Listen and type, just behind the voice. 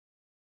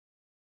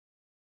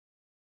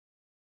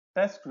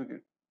Test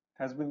cricket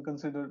has been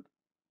considered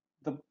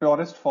the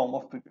purest form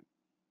of cricket.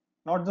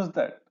 Not just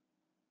that,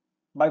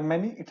 by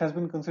many it has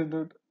been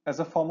considered as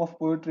a form of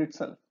poetry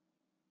itself.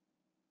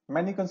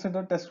 Many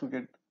consider Test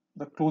cricket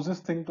the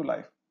closest thing to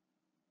life,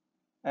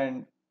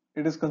 and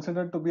it is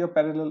considered to be a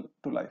parallel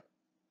to life.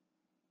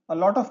 A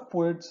lot of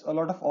poets, a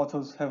lot of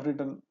authors have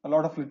written a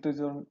lot of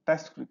literature on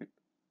Test cricket,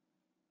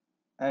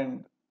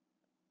 and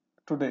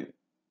today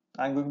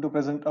I'm going to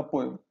present a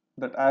poem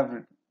that I have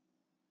written.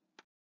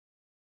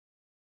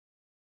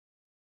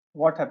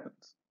 What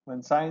happens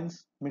when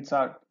science meets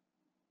art?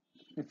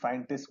 We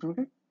find Test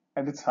cricket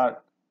at its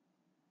heart.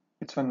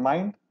 It's when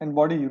mind and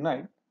body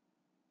unite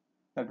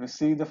that we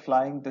see the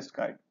flying test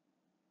kite.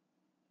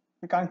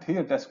 We can't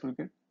hear Test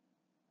cricket.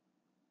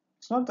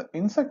 It's not the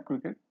insect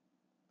cricket.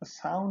 The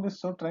sound is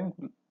so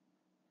tranquil.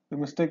 We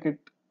mistake it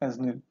as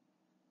nil.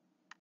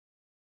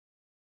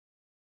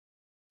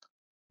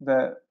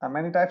 There are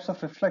many types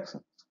of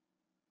reflections,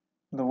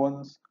 the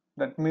ones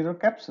that mirror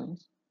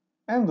captions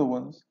and the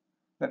ones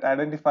that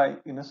identify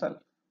inner self.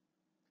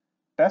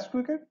 Test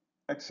cricket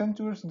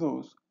accentuates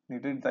those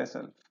needed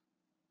thyself.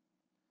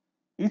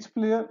 Each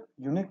player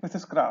unique with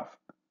his craft,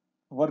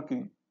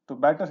 working to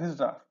better his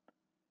draft,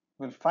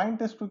 will find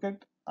Test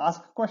cricket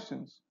ask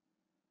questions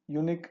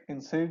unique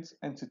in shades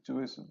and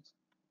situations.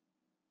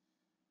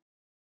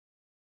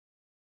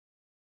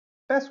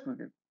 Test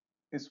cricket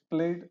is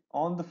played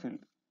on the field,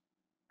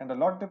 and a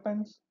lot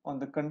depends on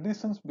the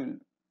conditions built.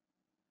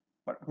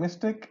 But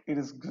mistake it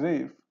is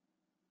grave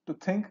to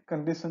think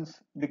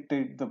conditions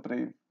dictate the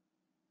brave.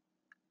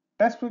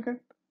 Test cricket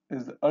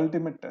is the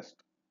ultimate test.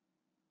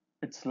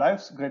 It's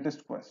life's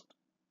greatest quest.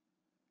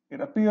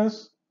 It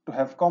appears to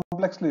have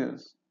complex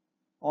layers,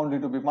 only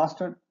to be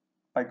mastered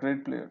by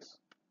great players.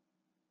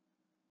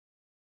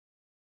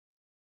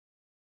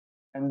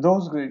 And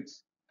those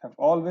greats have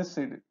always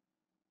said it.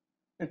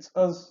 It's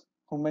us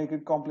who make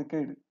it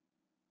complicated.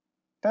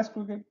 Test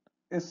cricket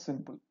is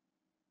simple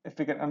if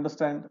we can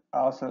understand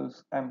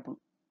ourselves ample.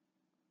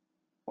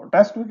 For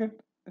Test cricket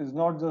is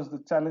not just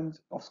the challenge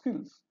of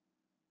skills,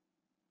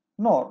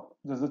 nor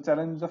just the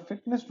challenge of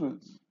fitness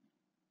drills.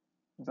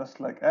 Just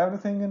like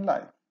everything in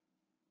life,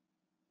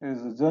 it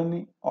is a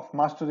journey of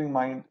mastering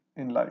mind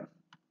in life.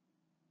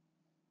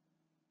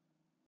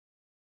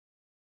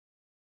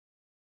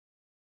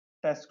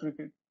 Test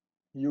cricket,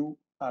 you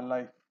are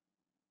life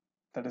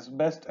that is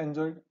best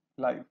enjoyed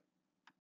live.